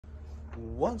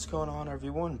What's going on,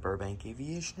 everyone? Burbank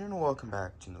Aviation, and welcome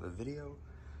back to another video.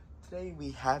 Today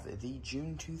we have the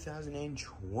June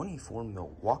 2024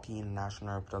 Milwaukee International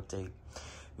Airport update.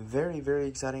 Very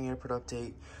exciting airport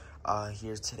update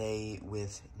here today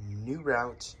with new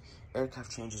routes,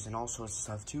 aircraft changes, and all sorts of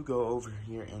stuff to go over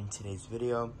here in today's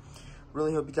video.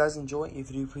 Really hope you guys enjoy.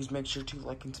 If you do, please make sure to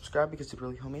like and subscribe because it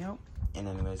really helps me out. And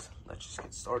anyways, let's just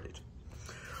get started.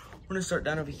 We're going to start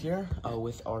down over here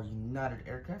with our United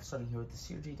aircraft, starting here with the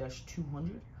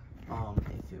CRJ-200.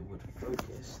 If it would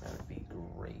focus, that would be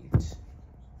great.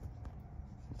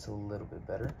 It's a little bit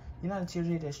better. United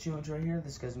CRJ-200 right here.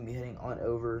 This guy's going to be heading on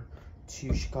over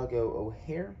to Chicago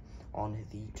O'Hare on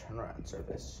the turnaround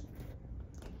service.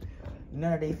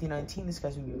 United A319, this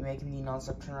guy's going to be making the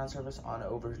non-stop turnaround service on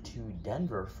over to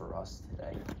Denver for us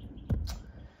today.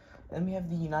 Then we have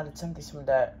the United 77,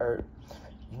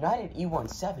 United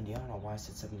E170, I don't know why I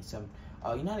said 77.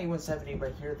 United E170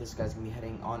 right here, this guy's going to be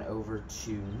heading on over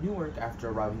to Newark after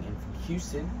arriving in from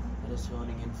Houston. It is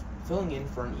filling in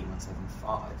for an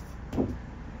E175.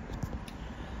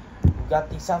 We've got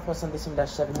the Southwest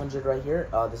 77-700 right here.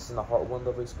 This is in the Heart 1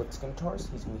 livery split skim tours.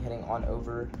 He's going to be heading on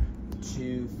over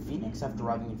to Phoenix after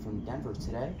arriving in from Denver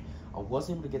today. I was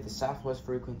able to get the Southwest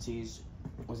frequencies,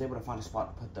 was able to find a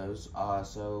spot to put those.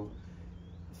 So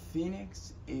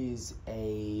Phoenix is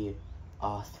a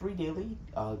 3 daily,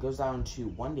 goes down to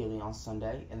 1 daily on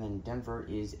Sunday, and then Denver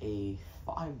is a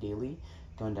 5 daily,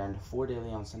 going down to 4 daily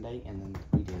on Sunday, and then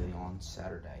 3 daily on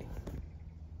Saturday.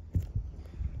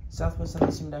 Southwest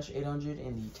 77-800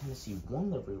 in the Tennessee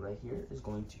 1 livery right here is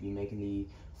going to be making the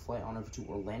flight on over to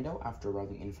Orlando after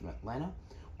arriving in from Atlanta.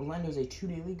 Orlando is a 2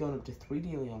 daily, going up to 3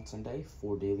 daily on Sunday,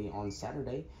 4 daily on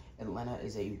Saturday. Atlanta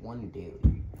is a 1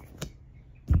 daily.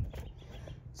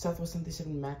 Southwest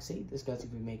 77 MAX 8, this guy's going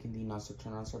to be making the non-stop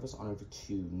turnaround service on over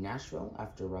to Nashville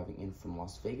after arriving in from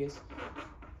Las Vegas.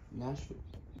 Nashville.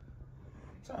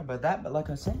 Sorry about that, but like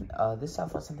I said, this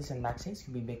Southwest 77 MAX 8 is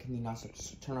going to be making the non-stop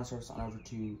turnaround service on over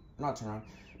to,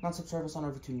 non-stop service on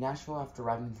over to Nashville after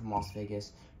arriving in from Las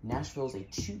Vegas. Nashville is a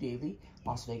 2 daily,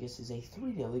 Las Vegas is a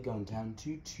 3 daily, going down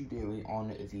to 2 daily on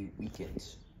the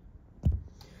weekends.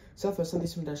 Southwest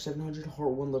 77-700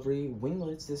 Heart 1 livery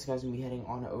winglets, this guy's going to be heading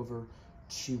on over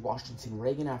to Washington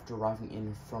Reagan after arriving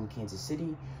in from Kansas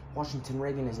City. Washington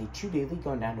Reagan is a 2 daily,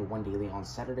 going down to 1 daily on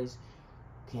Saturdays.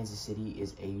 Kansas City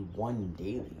is a 1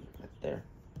 daily right there.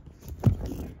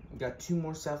 We got 2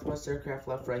 more Southwest aircraft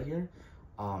left right here.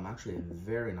 Actually a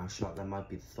very nice shot. That might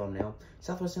be the thumbnail.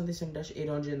 Southwest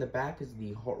 77-800 in the back is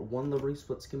the Heart 1 livery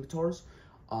split skim tours.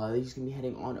 He's going to be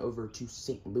heading on over to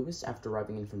St. Louis after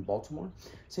arriving in from Baltimore.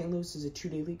 St. Louis is a 2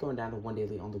 daily, going down to 1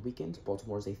 daily on the weekends.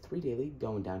 Baltimore is a 3 daily,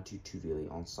 going down to 2 daily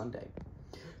on Sunday.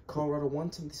 Colorado 1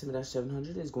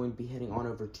 77-700 is going to be heading on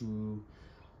over to,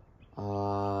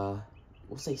 we'll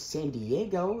say San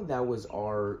Diego. That was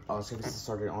our service that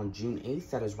started on June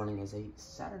 8th. That is running as a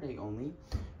Saturday only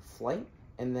flight.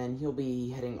 And then he'll be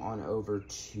heading on over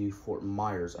to Fort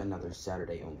Myers, another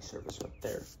Saturday only service right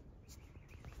there.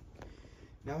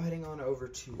 Now heading on over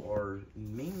to our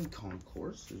main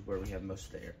concourse is where we have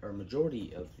most of the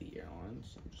majority of the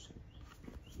airlines. I'm just gonna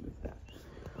move that.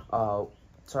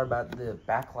 Sorry about the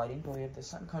backlighting, but we have the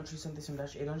Sun Country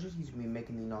 77-800. He's gonna be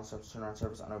making the non-stop turnaround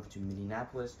service on over to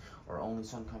Minneapolis, our only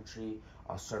Sun Country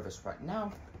service right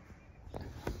now.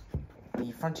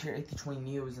 The Frontier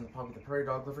A320neo is in the Pug with the Prairie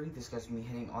Dog livery. This guy's gonna be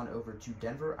heading on over to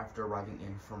Denver after arriving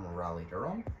in from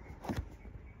Raleigh-Durham.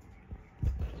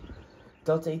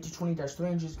 Delta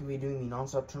A220-300 is going to be doing the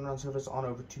non-stop turnaround service on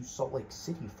over to Salt Lake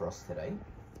City for us today.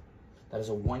 That is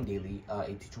a 1 daily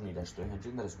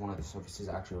A220-300. That is one of the services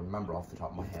I actually remember off the top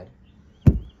of my head.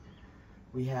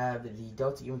 We have the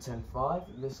Delta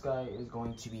E175. This guy is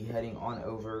going to be heading on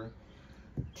over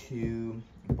to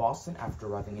Boston after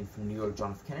arriving in from New York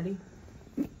John F. Kennedy.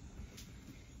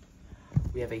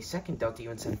 We have a second Delta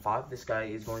E175. This guy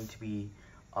is going to be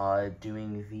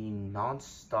doing the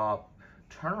non-stop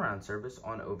turnaround service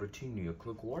on over to New York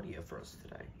LaGuardia for us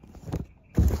today.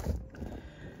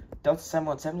 Delta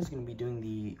 717 is going to be doing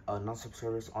the non-stop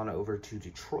service on over to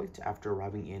Detroit after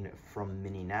arriving in from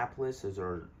Minneapolis. Those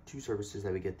are 2 services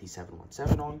that we get the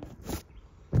 717 on.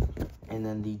 And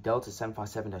then the Delta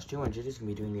 757-200 is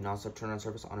going to be doing the non-stop turnaround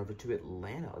service on over to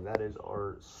Atlanta. That is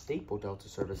our staple Delta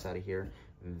service out of here.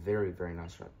 Very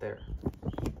nice right there.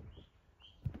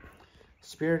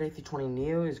 Spirit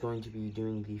A320neo is going to be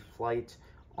doing the flight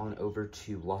on over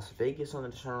to Las Vegas on the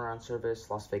turnaround service.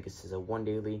 Las Vegas is a 1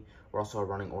 daily. We're also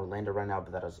running Orlando right now,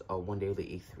 but that is a 1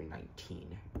 daily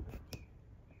A319.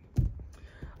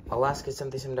 Alaska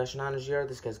 77-9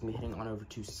 this guy's going to be heading on over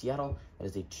to Seattle. That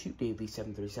is a 2 daily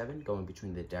 737 going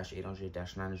between the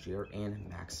 -800-9 and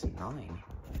MAX 9.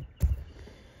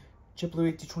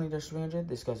 JetBlue 8020-300,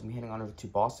 this guy's going to be heading on over to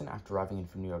Boston after arriving in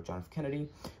from New York John F. Kennedy.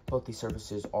 Both these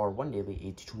services are 1 daily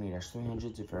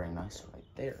 8020-300s, very nice right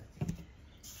there.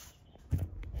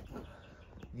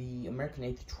 The American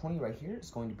A320 right here is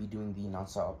going to be doing the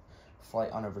nonstop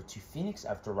flight on over to Phoenix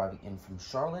after arriving in from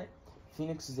Charlotte.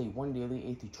 Phoenix is a 1 daily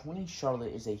A320.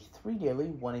 Charlotte is a 3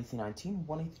 daily 18019,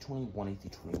 18020,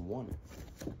 18021.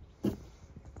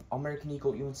 American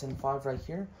Eagle UN75 right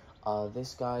here.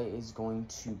 This guy is going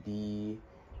to be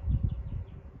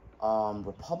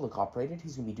Republic operated.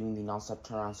 He's going to be doing the nonstop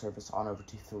turnaround service on over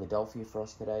to Philadelphia for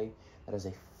us today. That is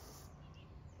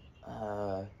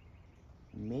a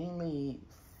mainly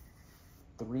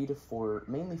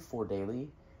 4 daily.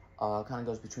 Kind of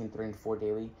goes between 3 and 4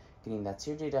 daily. Getting that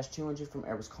CRJ-200 from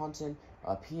Air Wisconsin,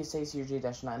 PSA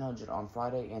CRJ-900 on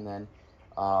Friday, and then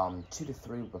 2 to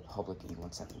 3 Republic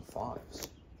E175s.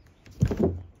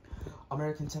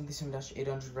 American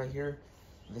 77-800 right here.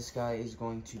 This guy is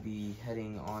going to be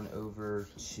heading on over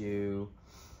to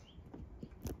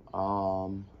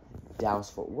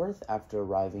Dallas-Fort Worth after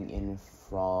arriving in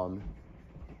from...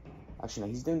 Actually, no,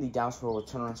 he's doing the Dallas-Fort Worth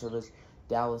turnaround service.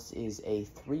 Dallas is a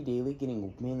 3 daily,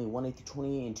 getting mainly 1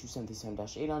 A320 and 2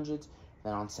 77-800s.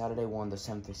 Then on Saturday, one of the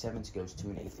 737s goes to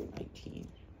an A319. And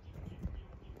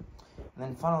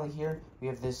then finally here, we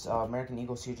have this American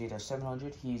Eagle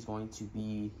CRJ-700. He's going to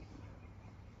be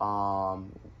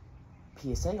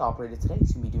PSA operated today.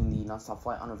 He's going to be doing the nonstop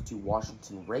flight on over to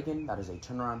Washington Reagan. That is a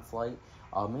turnaround flight.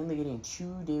 Mainly getting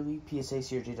 2 daily PSA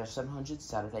CRJ-700s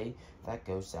Saturday. That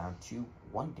goes down to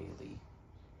 1 daily.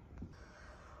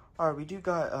 Alright, we do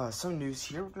got some news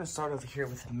here. We're going to start over here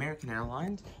with American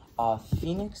Airlines.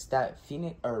 American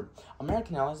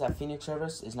Airlines, that Phoenix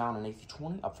service is now on an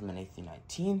A320, up from an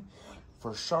A319.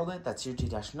 For Charlotte, that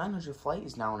CRJ-900 flight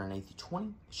is now on an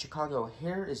A320. Chicago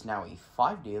O'Hare is now a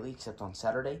 5 daily, except on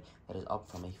Saturday, that is up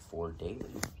from a 4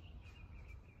 daily.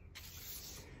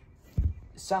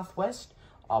 Southwest,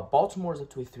 Baltimore is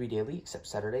up to a 3 daily, except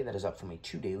Saturday, that is up from a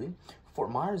 2 daily. Fort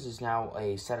Myers is now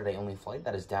a Saturday-only flight.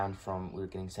 That is down from, we were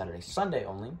getting Saturday-Sunday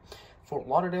only. Fort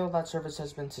Lauderdale, that service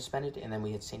has been suspended. And then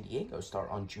we had San Diego start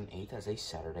on June 8th as a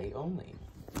Saturday-only.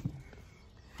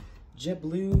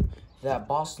 JetBlue, that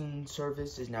Boston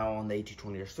service is now on the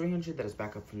A220-300. That is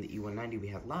back up from the E190 we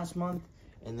had last month.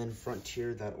 And then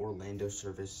Frontier, that Orlando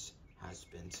service has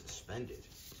been suspended.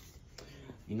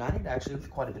 United, actually, with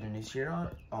quite a bit of news here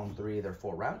on 3 of their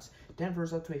 4 routes. Denver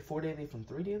is up to a 4 daily from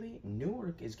 3 daily.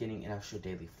 Newark is getting an extra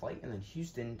daily flight. And then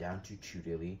Houston down to 2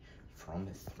 daily from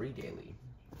 3 daily.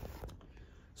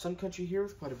 Sun Country here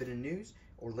with quite a bit of news.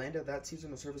 Orlando, that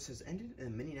seasonal service has ended.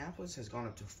 And Minneapolis has gone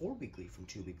up to 4 weekly from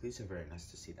 2 weekly. So very nice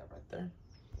to see that right there.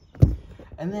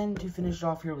 And then to finish it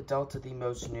off here with Delta, the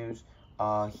most news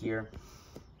here.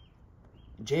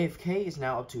 JFK is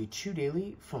now up to a 2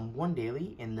 daily from 1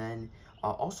 daily. And then...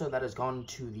 also, that has gone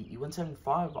to the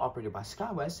E175 operated by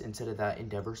SkyWest instead of that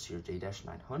Endeavor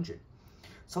CRJ-900.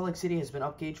 Salt Lake City has been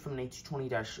upgauged from an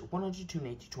A220-100 to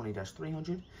an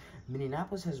A220-300.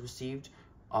 Minneapolis has received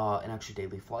an extra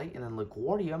daily flight, and then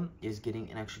LaGuardia is getting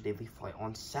an extra daily flight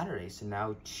on Saturday. So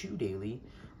now 2 daily,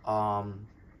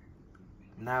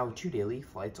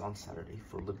 flights on Saturday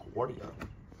for LaGuardia.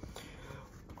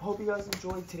 Hope you guys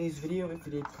enjoyed today's video. If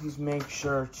you did, please make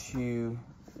sure to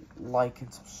like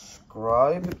and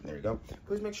subscribe. There you go.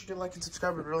 Please make sure to like and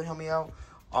subscribe. It would really help me out.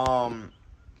 I'm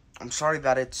sorry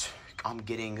that I'm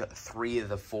getting 3 of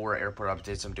the 4 airport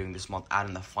updates I'm doing this month out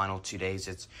in the final 2 days.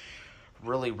 It's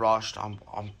really rushed. I'm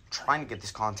trying to get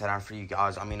this content out for you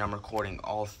guys. I mean, I'm recording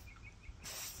all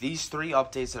these 3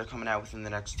 updates that are coming out within the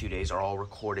next 2 days are all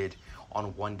recorded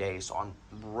on 1 day. So I'm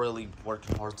really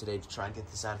working hard today to try and get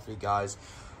this out for you guys.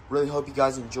 Really hope you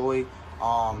guys enjoy.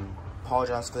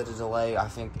 Apologize for the delay. I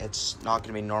think it's not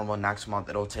going to be normal next month.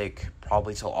 It'll take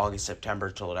probably till August, September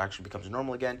till it actually becomes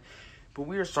normal again. But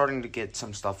we are starting to get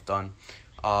some stuff done.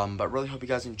 But really hope you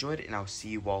guys enjoyed it, and I'll see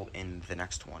you all in the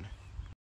next one.